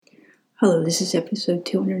Hello, this is episode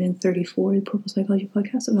 234 of the Purple Psychology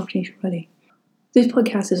Podcast. I'm Dr. Nisha Reddy. This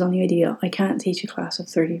podcast is on the idea I can't teach a class of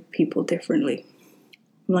 30 people differently.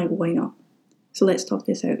 I'm like, why not? So let's talk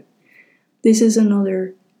this out. This is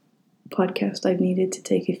another podcast I've needed to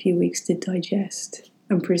take a few weeks to digest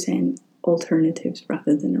and present alternatives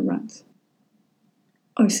rather than a rant.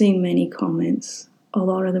 I've seen many comments, a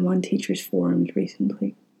lot of them on teachers' forums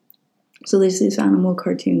recently. So there's this animal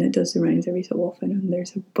cartoon that does the rounds every so often, and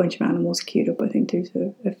there's a bunch of animals queued up. I think there's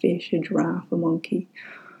a fish, a giraffe, a monkey,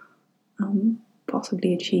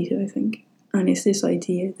 possibly a cheetah, I think. And it's this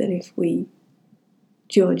idea that if we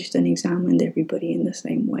judged and examined everybody in the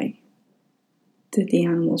same way, that the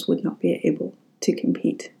animals would not be able to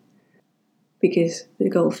compete. Because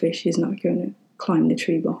the goldfish is not going to climb the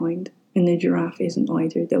tree behind, and the giraffe isn't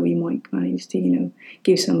either, that we might manage to,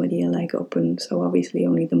 give somebody a leg up, and so obviously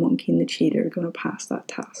only the monkey and the cheetah are going to pass that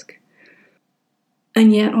task.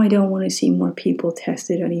 And yet I don't want to see more people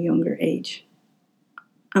tested at a younger age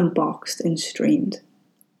and boxed and streamed,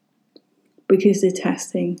 because the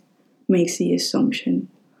testing makes the assumption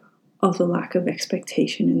of the lack of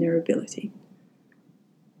expectation in their ability.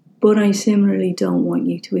 But I similarly don't want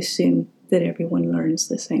you to assume that everyone learns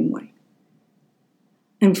the same way,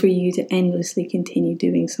 and for you to endlessly continue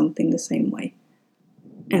doing something the same way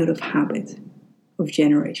out of habit of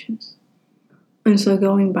generations. And so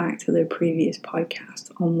going back to the previous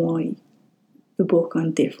podcast on why the book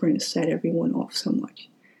on difference set everyone off so much,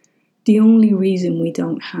 the only reason we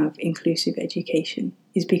don't have inclusive education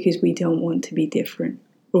is because we don't want to be different,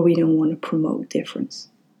 or we don't want to promote difference.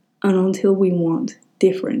 And until we want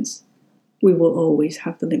difference, we will always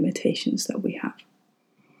have the limitations that we have.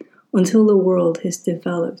 Until the world has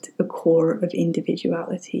developed a core of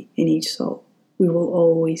individuality in each soul, we will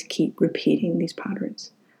always keep repeating these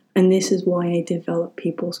patterns. And this is why I develop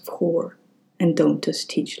people's core and don't just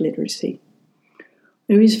teach literacy.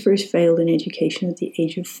 I was first failed in education at the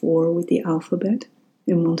age of 4 with the alphabet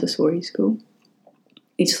in Montessori school.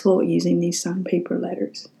 It's taught using these sandpaper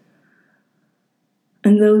letters.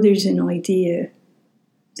 And though there's an idea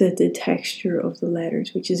that the texture of the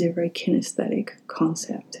letters, which is a very kinesthetic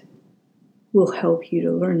concept, will help you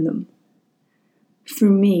to learn them, for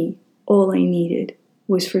me, all I needed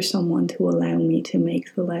was for someone to allow me to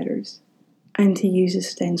make the letters and to use a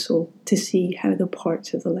stencil to see how the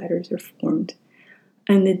parts of the letters are formed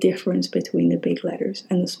and the difference between the big letters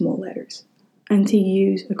and the small letters, and to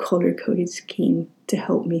use a color-coded scheme to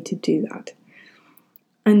help me to do that,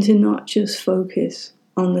 and to not just focus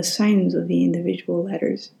on the sounds of the individual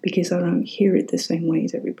letters, because I don't hear it the same way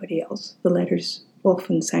as everybody else. The letters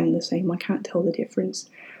often sound the same. I can't tell the difference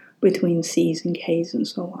between C's and K's and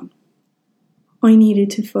so on. I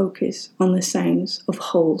needed to focus on the sounds of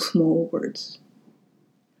whole small words.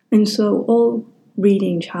 And so all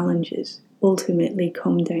reading challenges ultimately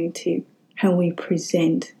come down to how we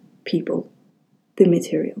present people the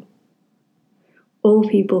material. All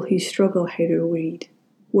people who struggle how to read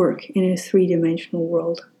work in a 3-dimensional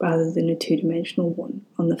world rather than a 2-dimensional one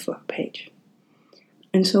on the flat page.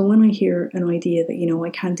 And so when I hear an idea that, I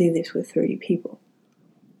can't do this with 30 people,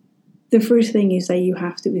 the first thing is that you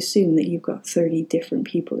have to assume that you've got 30 different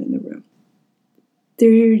people in the room.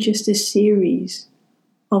 There are just a series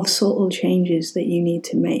of subtle changes that you need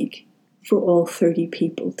to make for all 30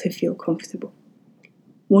 people to feel comfortable.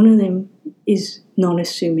 One of them is not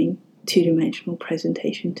assuming 2-dimensional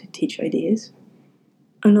presentation to teach ideas.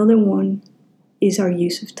 Another one is our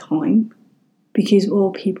use of time, because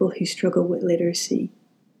all people who struggle with literacy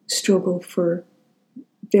struggle for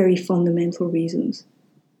very fundamental reasons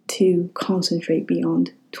to concentrate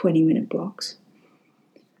beyond 20-minute blocks.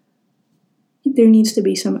 There needs to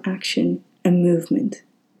be some action and movement.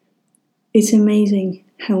 It's amazing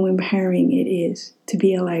how empowering it is to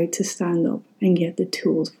be allowed to stand up and get the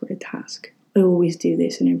tools for a task. I always do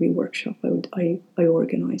this in every workshop I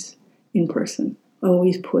organise in person. I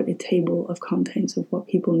always put a table of contents of what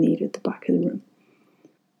people need at the back of the room.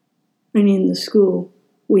 And in the school,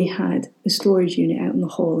 we had a storage unit out in the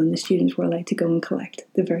hall, and the students were allowed to go and collect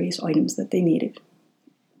the various items that they needed.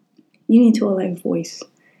 You need to allow voice.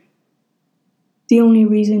 The only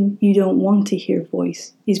reason you don't want to hear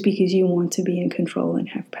voice is because you want to be in control and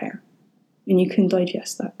have power. And you can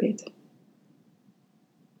digest that bit.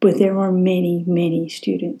 But there are many, many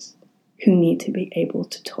students who need to be able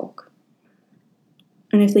to talk.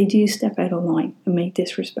 And if they do step out of line and make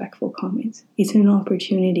disrespectful comments, it's an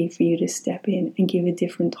opportunity for you to step in and give a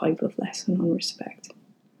different type of lesson on respect.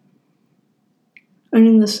 And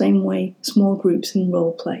in the same way, small groups and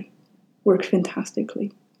role play work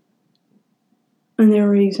fantastically. And there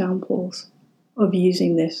are examples of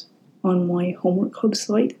using this on my homework club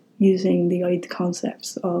site. using the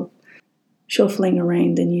concepts of shuffling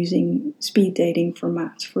around and using speed dating for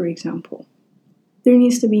maths, for example. There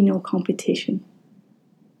needs to be no competition.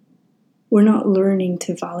 We're not learning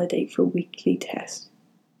to validate for weekly tests.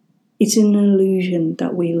 It's an illusion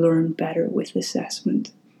that we learn better with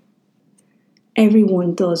assessment.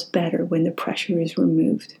 Everyone does better when the pressure is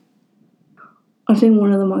removed. I think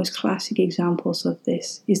one of the most classic examples of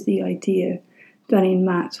this is the idea that in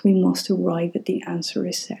maths we must arrive at the answer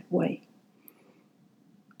a set way.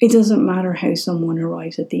 It doesn't matter how someone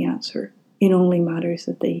arrives at the answer. It only matters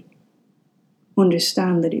that they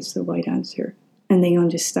understand that it's the right answer and they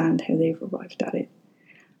understand how they've arrived at it.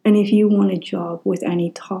 And if you want a job with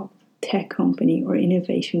any top tech company or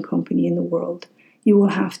innovation company in the world, you will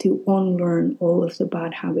have to unlearn all of the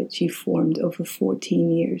bad habits you formed over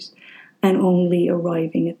 14 years and only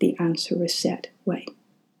arriving at the answer a set way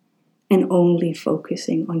and only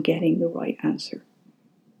focusing on getting the right answer.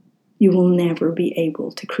 You will never be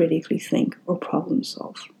able to critically think or problem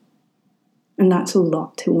solve. And that's a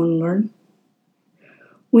lot to unlearn.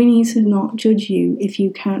 We need to not judge you if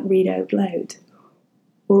you can't read out loud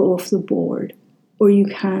or off the board, or you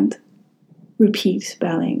can't repeat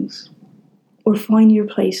spellings, or find your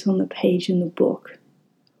place on the page in the book,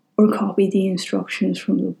 or copy the instructions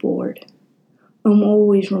from the board. I'm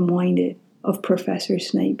always reminded of Professor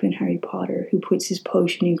Snape in Harry Potter, who puts his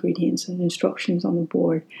potion ingredients and instructions on the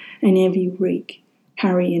board, and every week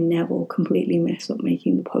Harry and Neville completely mess up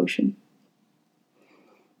making the potion.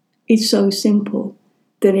 It's so simple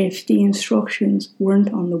that if the instructions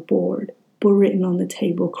weren't on the board, but written on the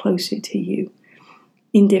table closer to you,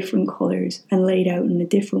 in different colours and laid out in a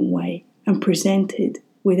different way, and presented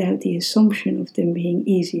without the assumption of them being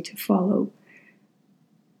easy to follow,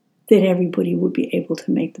 that everybody would be able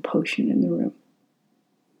to make the potion in the room.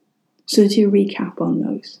 So to recap on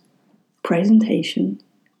those: presentation,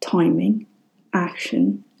 timing,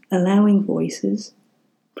 action, allowing voices,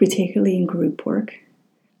 particularly in group work,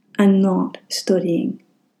 and not studying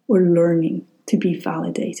or learning to be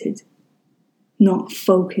validated, not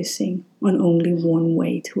focusing on only one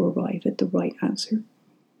way to arrive at the right answer.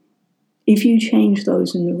 If you change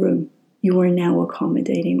those in the room, you are now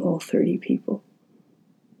accommodating all 30 people.